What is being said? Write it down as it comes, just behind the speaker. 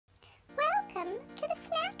to the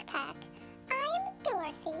snack pack. I'm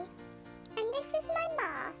Dorothy, and this is my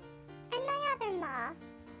ma, and my other ma.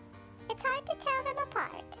 It's hard to tell them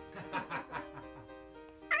apart.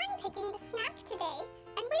 I'm picking the snack today,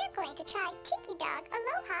 and we're going to try Tiki Dog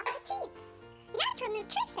Aloha Petites. Natural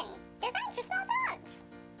nutrition, designed for small dogs.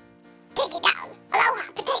 Tiki Dog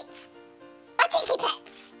Aloha Petites, or Tiki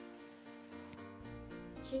Pets.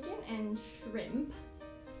 Chicken and shrimp.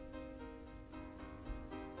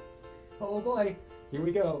 Oh boy, here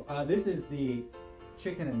we go. This is the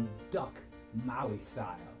chicken and duck Maui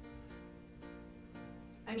style.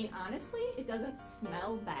 I mean, honestly, it doesn't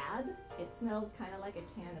smell bad. It smells kind of like a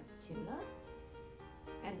can of tuna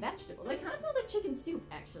and vegetables. It kind of smells like chicken soup,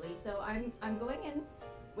 actually. So I'm going in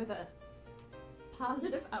with a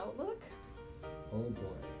positive outlook. Oh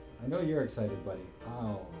boy, I know you're excited, buddy.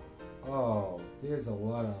 Oh, there's a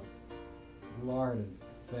lot of lard and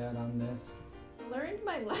fat on this. Learned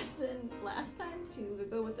my lesson last time to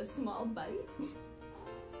go with a small bite.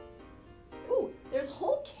 Ooh, there's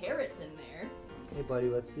whole carrots in there. Okay, buddy,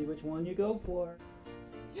 let's see which one you go for.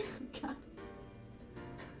 God.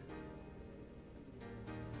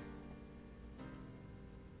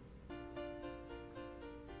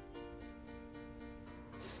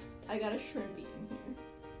 I got a shrimpy in here.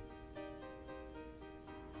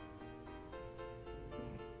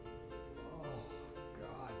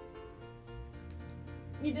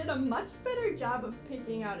 You did a much better job of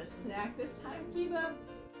picking out a snack this time, Kiba.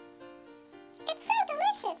 It's so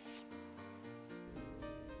delicious.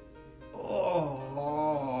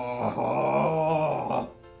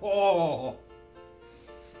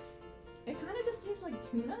 It kind of just tastes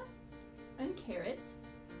like tuna and carrots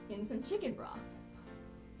in some chicken broth.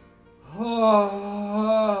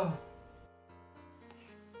 Yummy,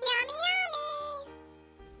 yummy.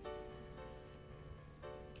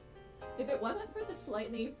 If it wasn't for the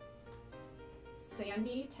slightly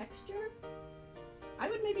sandy texture, I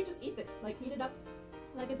would maybe just eat this, like heat it up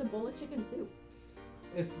like it's a bowl of chicken soup.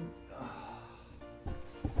 Give me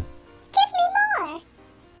more.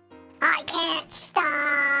 I can't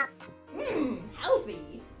stop.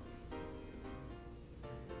 Healthy.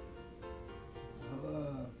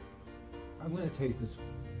 I'm gonna taste this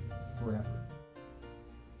forever.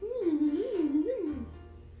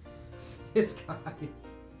 This guy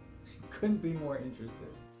couldn't be more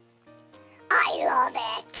interested. I love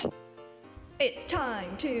it. It's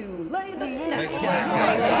time to lay the snack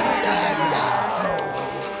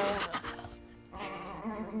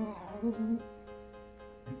And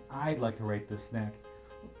I'd like to rate this snack.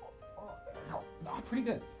 Pretty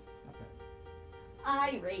good. Not bad.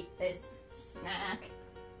 I rate this snack.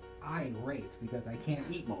 I rate because I can't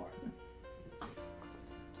eat more.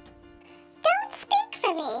 Don't speak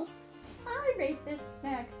for me. I rate this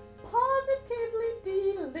snack positively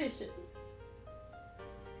delicious.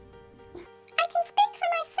 I can speak for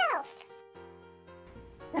myself.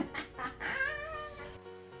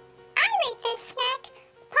 I rate this snack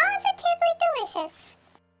positively delicious.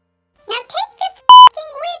 Now take this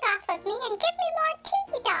f***ing wig off of me and give me more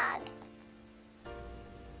Tiki Dog.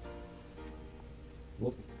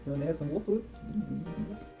 Wolf, you want to have some wolf food?